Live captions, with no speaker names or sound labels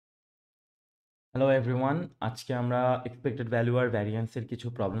Hello everyone, আজকে আমরা expected value আর ভ্যারিয়েন্সের কিছু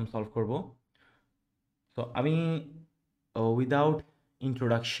প্রবলেম সলভ করব। তো আমি without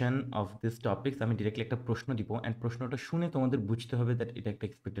introduction of this topics আমি ডিরেক্টলি একটা প্রশ্ন দিব, অ্যান্ড প্রশ্নটা শুনে তোমাদের বুঝতে হবে দ্যাট এটা একটা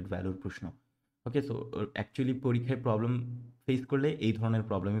এক্সপেক্টেড ভ্যালুর প্রশ্ন। ওকে, সো অ্যাকচুয়ালি পরীক্ষায় প্রবলেম ফেস করলে এই ধরনের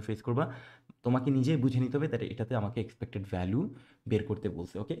প্রবলেমই ফেস করবা। তোমাকে নিজেই বুঝে নিতে হবে দ্যাট এটাতে আমাকে এক্সপেক্টেড ভ্যালু বের করতে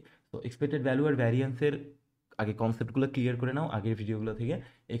বলছে। ওকে, তো এক্সপেক্টেড ভ্যালু আর ভ্যারিয়েন্সের আগে কনসেপ্টগুলো ক্লিয়ার করে নাও আগের ভিডিওগুলো থেকে।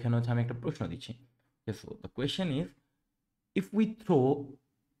 এখানে হচ্ছে আমি একটা প্রশ্ন দিচ্ছি। Okay, so the question is, if we throw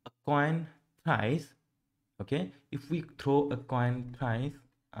a coin thrice, okay, if we throw a coin thrice,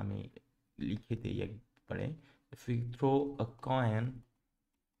 আমি লিখে দিই একবারে, if we throw a coin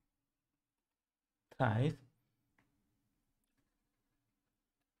thrice,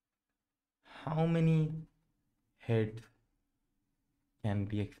 how many heads can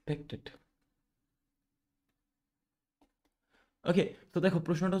be expected? ওকে, তো দেখো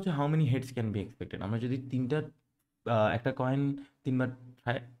প্রশ্নটা হচ্ছে how many heads can be expected. আমরা যদি একটা কয়েন তিনবার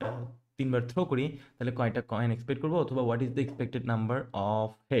তিনবার থ্রো করি, তাহলে কয়টা কয়েন এক্সপেক্ট করবো, অথবা what is the expected number of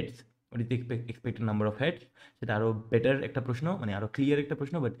heads, what is the expected number of heads. সেটা আরও বেটার একটা প্রশ্ন, মানে আরও ক্লিয়ার একটা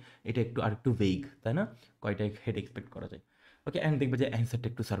প্রশ্ন, বাট এটা আরেকটু ভেগ, তাই না? কয়টা হেড এক্সপেক্ট করা যায়। ওকে, অ্যান্ড দেখবে যে অ্যান্সারটা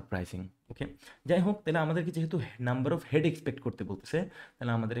একটু সারপ্রাইজিং। ওকে, যাই হোক, তাহলে আমাদেরকে যেহেতু নাম্বার অফ হেড এক্সপেক্ট করতে বলতেছে,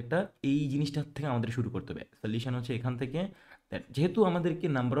 তাহলে আমাদের এই জিনিসটার থেকে আমাদের শুরু করতে হবে। সলিউশন হচ্ছে এখান থেকে, যেহেতু আমাদেরকে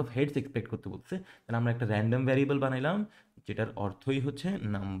নাম্বার অফ হেডস এক্সপেক্ট করতে বলছে, তাহলে আমরা একটা র্যান্ডম ভ্যারিয়েবল বানাইলাম, যেটার অর্থই হচ্ছে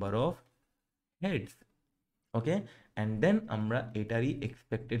number of heads. Okay, and then আমরা এটারই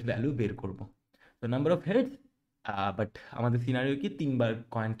এক্সপেক্টেড ভ্যালু বের করব। তো নাম্বার অফ হেডস, বাট আমাদের সিনারিও কি, তিনবার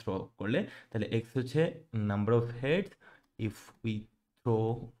কয়েন থ্রো করলে, তাহলে এক্স হচ্ছে number of heads if we throw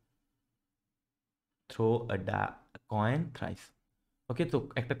throw a coin thrice. ওকে, তো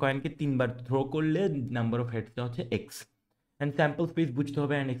একটা কয়েনকে তিনবার থ্রো করলে নাম্বার অফ হেডসটা হচ্ছে এক্স। অ্যান্ড স্যাম্পল স্পেস বুঝতে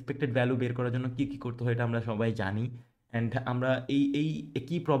হবে, অ্যান্ড এক্সপেক্টেড ভ্যালু বের করার জন্য কী কী করতে হয় এটা আমরা সবাই জানি। অ্যান্ড আমরা এই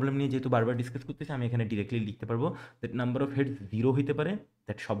একই প্রবলেম নিয়ে যেহেতু বারবার ডিসকাস করতেছি, আমি এখানে ডিরেক্টলি লিখতে পারবো দ্যাট নাম্বার অফ হেড 0 হইতে পারে,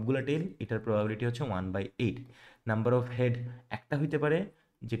 দ্যাট সবগুলো টেল, এটার প্রবাবিলিটি হচ্ছে 1/8। নাম্বার অফ হেড একটা হইতে পারে,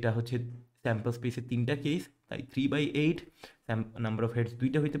 যেটা হচ্ছে স্যাম্পল স্পেসে তিনটা কেস, তাই 3/8। নাম্বার অফ হেডস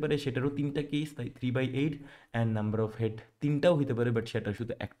দুইটা হইতে পারে, সেটারও তিনটা কেস, তাই 3/8। অ্যান্ড নাম্বার অফ হেড তিনটাও হইতে পারে, বাট সেটা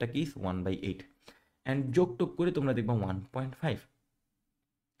শুধু একটা কেস, 1/8। অ্যান্ড যোগ টোগ করে তোমরা দেখবা 1.5।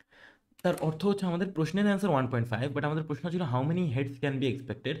 তার অর্থ হচ্ছে আমাদের প্রশ্নের অ্যান্সার 1.5, বাট আমাদের প্রশ্ন ছিল how many heads can be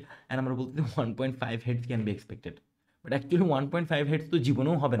expected, and আমরা বলতে 1.5 heads can be expected. But actually 1.5 heads তো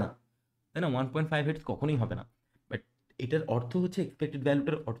জীবনেও হবে না, তাই না? 1.5 হেডস কখনোই হবে না। বাট এটার অর্থ হচ্ছে, এক্সপেক্টেড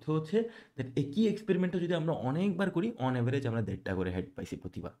ভ্যালুটার অর্থ হচ্ছে দ্যাট একই এক্সপেরিমেন্টটা যদি আমরা অনেকবার করি, অন অ্যাভারেজ আমরা 1.5টা করে হেড পাইছি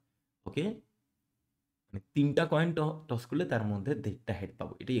প্রতিবার। ওকে, মানে তিনটা কয়েন টস করলে তার মধ্যে 1.5টা হেড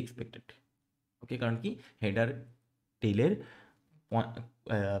পাবো, এটাই এক্সপেক্টেড। ওকে, কারণ কি, হেড আর টেলের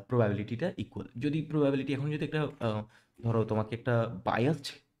প্রবাবিলিটিটা ইকুয়াল। যদি প্রবাবিলিটি এখন যদি একটা ধরো তোমাকে একটা বায়াসড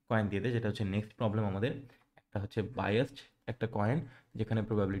কয়েন দিয়ে দেয়, যেটা হচ্ছে নেক্সট প্রবলেম আমাদের, একটা হচ্ছে বায়াসড একটা কয়েন, যেখানে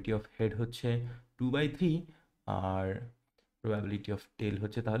প্রবাবিলিটি অফ হেড হচ্ছে 2/3, আর প্রবাবিলিটি অফ টেল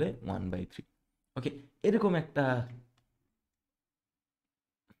হচ্ছে তাহলে 1/3। ওকে, এরকম একটা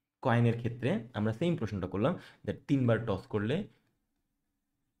কয়েনের ক্ষেত্রে আমরা সেম প্রশ্নটা করলাম, দ্যাট তিনবার টস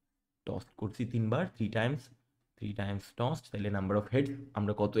করছি তিনবার, থ্রি টাইমস টস, তাহলে নাম্বার অফ হেডস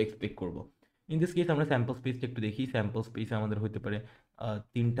আমরা কত এক্সপেক্ট করব। ইন দিস কেস আমরা স্যাম্পল স্পেসটা একটু দেখি। স্যাম্পল স্পেসে আমাদের হতে পারে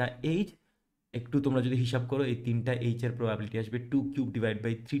তিনটা এইচ। একটু তোমরা যদি হিসাব করো, এই তিনটা এইচের প্রবাবিলিটি আসবে 2³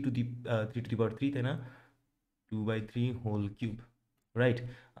 / 3 টু দি পাওয়ার 3, তাই না? 2/3 হোল কিউব, রাইট।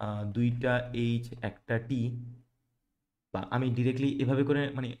 দুইটা এইচ, একটা টি, বা আমি ডিরেক্টলি এভাবে করে,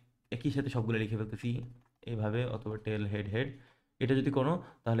 মানে একই সাথে সবগুলো লিখে ফেলতেছি এভাবে, অথবা টেল হেড হেড। এটা যদি কোনো,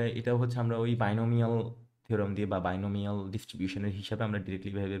 তাহলে এটাও হচ্ছে আমরা ওই বাইনোমিয়াল থিওরাম দিয়ে বা বাইনোমিয়াল ডিস্ট্রিবিউশনের হিসাবে আমরা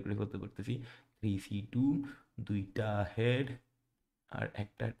ডিরেক্টলি এভাবে বের করে ফেলতে পারতেছি। 3C2, দুইটা হেড আর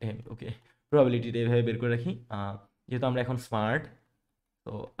একটা টেল। ওকে, প্রবাবিলিটিটা এভাবে বের করে রাখি, যেহেতু আমরা এখন স্মার্ট।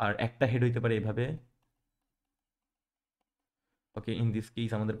 তো আর একটা হেড হইতে পারে এভাবে। ওকে, ইন দিস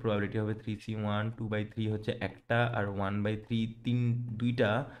কেস আমাদের প্রবাবিলিটি হবে 3C1, 2/3 হচ্ছে একটা, আর 1/3 দুইটা,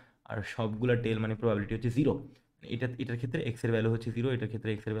 আর সবগুলা টেল, মানে প্রবাবিলিটি হচ্ছে 0। এটার ক্ষেত্রে এক্স এর ভ্যালু হচ্ছে 0, এটার ক্ষেত্রে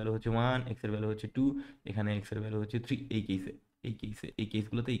এক্স এর ভ্যালু হচ্ছে 1, এক্স এর ভ্যালু হচ্ছে 2, এখানে এক্স এর ভ্যালু হচ্ছে 3। এই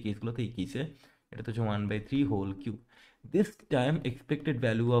কেসগুলোতে এটা তো হচ্ছে 1/3 whole cube. This time expected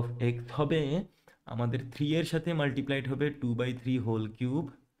value of x হবে আমাদের 3 এর সাথে মাল্টিপ্লাইড হবে 2/3 হোল কিউব,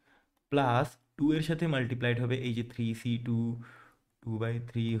 প্লাস 2 এর সাথে মাল্টিপ্লাইড হবে এই যে 3C2,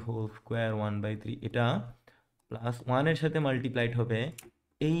 2/3 হোল স্কোয়ার, 1/3 এটা, প্লাস 1 এর সাথে মাল্টিপ্লাইড হবে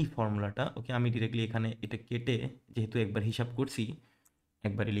এই ফর্মুলাটা। ওকে, আমি ডিরেক্টলি এখানে এটা কেটে, যেহেতু একবার হিসাব করছি,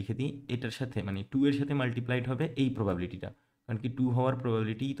 একবারে লিখে দিই। এটার সাথে, মানে 2 এর সাথে মাল্টিপ্লাইড হবে এই প্রবাবিলিটিটা, কারণ কি 2 হওয়ার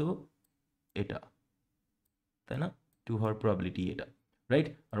প্রবাবিলিটি তো এটা, তাই না? 2 হওয়ার প্রবাবিলিটি এটা, রাইট?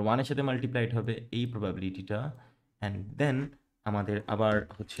 আর 1 এর সাথে মাল্টিপ্লাইড হবে এই প্রবাবিলিটিটা, অ্যান্ড দেন আমাদের আবার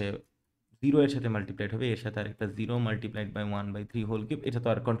হচ্ছে 0 এর সাথে মাল্টিপ্লাইড হবে, এর সাথে আরেকটা 0 মাল্টিপ্লাইড বাই 1/3 হোল কিউব, এটা তো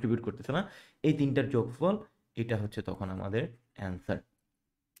আর কন্ট্রিবিউট করতেছে না। এই তিনটার যোগফল, এটা হচ্ছে তখন আমাদের অ্যান্সার।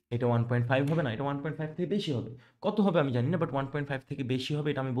 এটা 1.5 হবে না, এটা 1.5 থেকে বেশি হবে। কত হবে আমি জানি না, বাট 1.5 থেকে বেশি হবে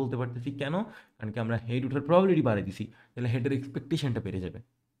এটা আমি বলতে পারতেছি। কেন? কারণ কি আমরা হেড ওঠার প্রবাবিলিটি বাড়িয়ে দিছি, তাহলে হেডের এক্সপেকটেশনটা বেড়ে যাবে।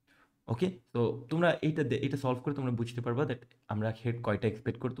 ওকে, তো তোমরা এটা সলভ করে তোমরা বুঝতে পারবা দ্যাট আমরা হেড কয়টা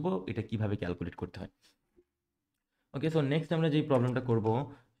এক্সপেক্ট করতে পারবো, এটা কিভাবে ক্যালকুলেট করতে হয়। ওকে, সো নেক্সট আমরা যেই প্রবলেমটা করব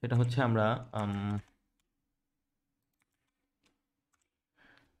সেটা হচ্ছে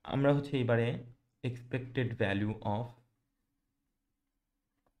আমরা হচ্ছে এবারে expected value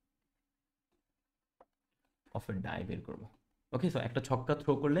of A die বের করবো। ওকে, সো একটা ছক্কা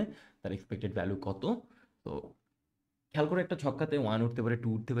থ্রো করলে তার এক্সপেক্টেড ভ্যালু কত। তো খেয়াল করে, একটা ছক্কাতে 1 উঠতে পারে,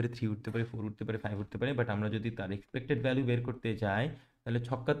 2 উঠতে পারে, 3 উঠতে পারে, 4 উঠতে পারে, 5 উঠতে পারে, বাট আমরা যদি তার এক্সপেক্টেড ভ্যালু বের করতে যাই তাহলে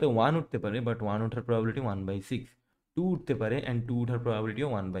ছক্কাতে 1 উঠতে পারে, বাট 1 ওঠার প্রবাবিলিটি 1/6। 2 উঠতে পারে অ্যান্ড 2 ওঠার প্রবাবিলিটিও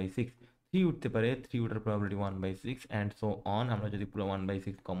 1/6। 3 উঠতে পারে, 3 ওঠার প্রবাবিলিটি 1/6, অ্যান্ড সো অন। আমরা যদি পুরো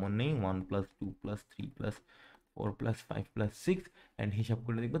 1/6 কমন নেই, 1 + 2 + 3 + 4 + 5 + 6, অ্যান্ড হিসাব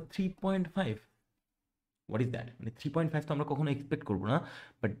করলে দেখবো 3.5। What is that? মানে 3.5 তো আমরা কখনো এক্সপেক্ট করবো না,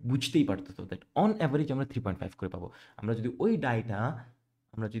 বাট বুঝতেই পারতেছো দ্যাট অন অ্যাভারেজ আমরা 3.5 করে পাবো। আমরা যদি ওই ডাইটা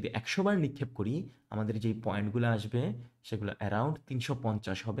আমরা যদি 100 বার নিক্ষেপ করি, আমাদের যেই পয়েন্টগুলো আসবে সেগুলো অ্যারাউন্ড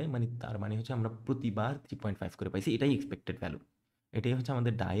 350 হবে। মানে তার মানে হচ্ছে আমরা প্রতিবার 3.5 করে পাইছি, এটাই এক্সপেক্টেড ভ্যালু। এটাই হচ্ছে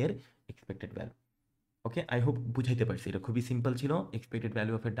আমাদের Dyer expected value. Okay, I hope বুঝাইতে পারছি। এটা খুবই সিম্পল ছিল, expected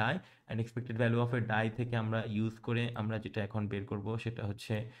value of A die. And expected value of A die থেকে আমরা ইউজ করে আমরা যেটা এখন বের করব সেটা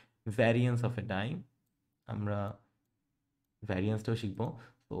হচ্ছে ভ্যারিয়েন্স অফ এ ডাই। আমরা ভ্যারিয়েন্সটাও শিখবো।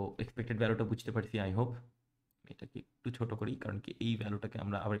 তো এক্সপেক্টেড ভ্যালুটা বুঝতে পারছি আই হোপ। এটাকে একটু ছোট করি, কারণ কি এই ভ্যালুটাকে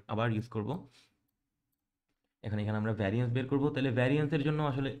আমরা আবার আবার ইউজ করব। এখানে আমরা ভ্যারিয়েন্স বের করব, তাহলে ভ্যারিয়েন্সের জন্য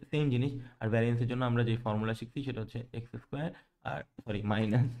আসলে সেম জিনিস। আর ভ্যারিয়েন্সের জন্য আমরা যে ফর্মুলা শিখছি সেটা হচ্ছে এক্স স্কোয়ার, আর sorry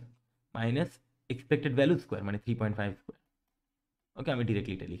minus minus expected value square, মানে 3.5 স্কোয়ার। ওকে, আমি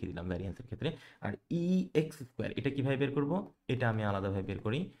ডিরেক্টলি এটা লিখে দিলাম ভ্যারিয়েন্সের ক্ষেত্রে। আর ই এক্স স্কোয়ার এটা কীভাবে বের করব, এটা আমি আলাদাভাবে বের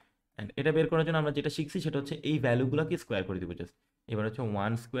করি। অ্যান্ড এটা বের করার জন্য আমরা যেটা শিখছি সেটা হচ্ছে এই ভ্যালুগুলোকে স্কোয়ার করে দেবো জাস্ট। এবার হচ্ছে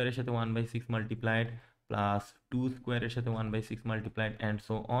 1 স্কোয়ারের সাথে 1/6 মাল্টিপ্লাইড, প্লাস 2 স্কোয়ারের সাথে 1/6 মাল্টিপ্লাইড, অ্যান্ড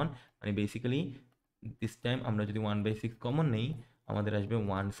সো অন। মানে বেসিক্যালি দিস টাইম আমরা যদি 1/6 কমন নেই, আমাদের আসবে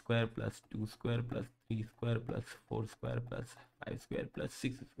 1 square plus 2 square plus 3 square plus 4 square plus 5 square plus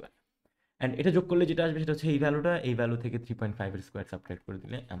 6 square. And এটা যোগ করলে যেটা আসবে সেটা হচ্ছে এই ভ্যালুটা, এই ভ্যালু থেকে 3.5 এর স্কোয়ার সাবট্রাক্ট করে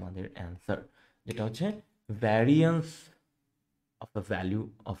দিলে আমাদের অ্যান্সার, যেটা হচ্ছে variance of the value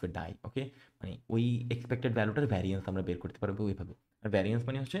of A die. ওকে, মানে ওই এক্সপেক্টেড ভ্যালুটার ভ্যারিয়েন্স আমরা বের করতে পারবো ওইভাবে। আর ভ্যারিয়েন্স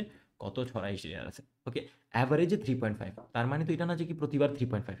মানে হচ্ছে কত ছড়াই শেয়ার আছে। ওকে, অ্যাভারেজে 3.5, তার মানে তো এটা না যে কি প্রতিবার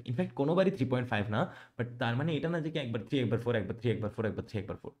 3.5, ইনফ্যাক্ট কোনোবারই 3.5 না, বাট তার মানে এটা না যে কি একবার 3 একবার 4 একবার 3 একবার 4 একবার 3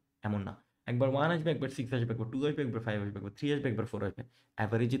 একবার 4, এমন না। একবার 1 আসবে, একবার 6 আসবে, একবার 2 আসবে, একবার 5 আসবে, একবার 3 আসবে, একবার 4 আসবে,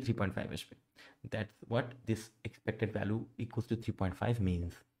 অ্যাভারেজে 3.5 আসবে। That's what this expected value equals to 3.5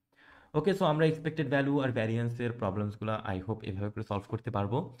 means. Okay, so আমরা expected value R ভ্যারিয়েন্সের প্রবলেমসগুলো I hope এভাবে করে সলভ করতে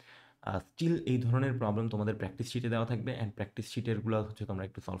পারবো। স্টিল এই ধরনের প্রবলেম তোমাদের প্র্যাকটিস শিটে দেওয়া থাকবে, অ্যান্ড প্র্যাকটিস শিটেরগুলো হচ্ছে তোমরা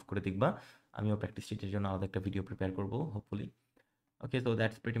একটু সলভ করে দেখবা। আমিও প্র্যাকটিস শিটের জন্য আলাদা একটা ভিডিও প্রিপেয়ার করবো hopefully. Okay, so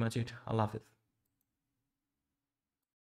that's pretty much ইট। আল্লাহ হাফেজ।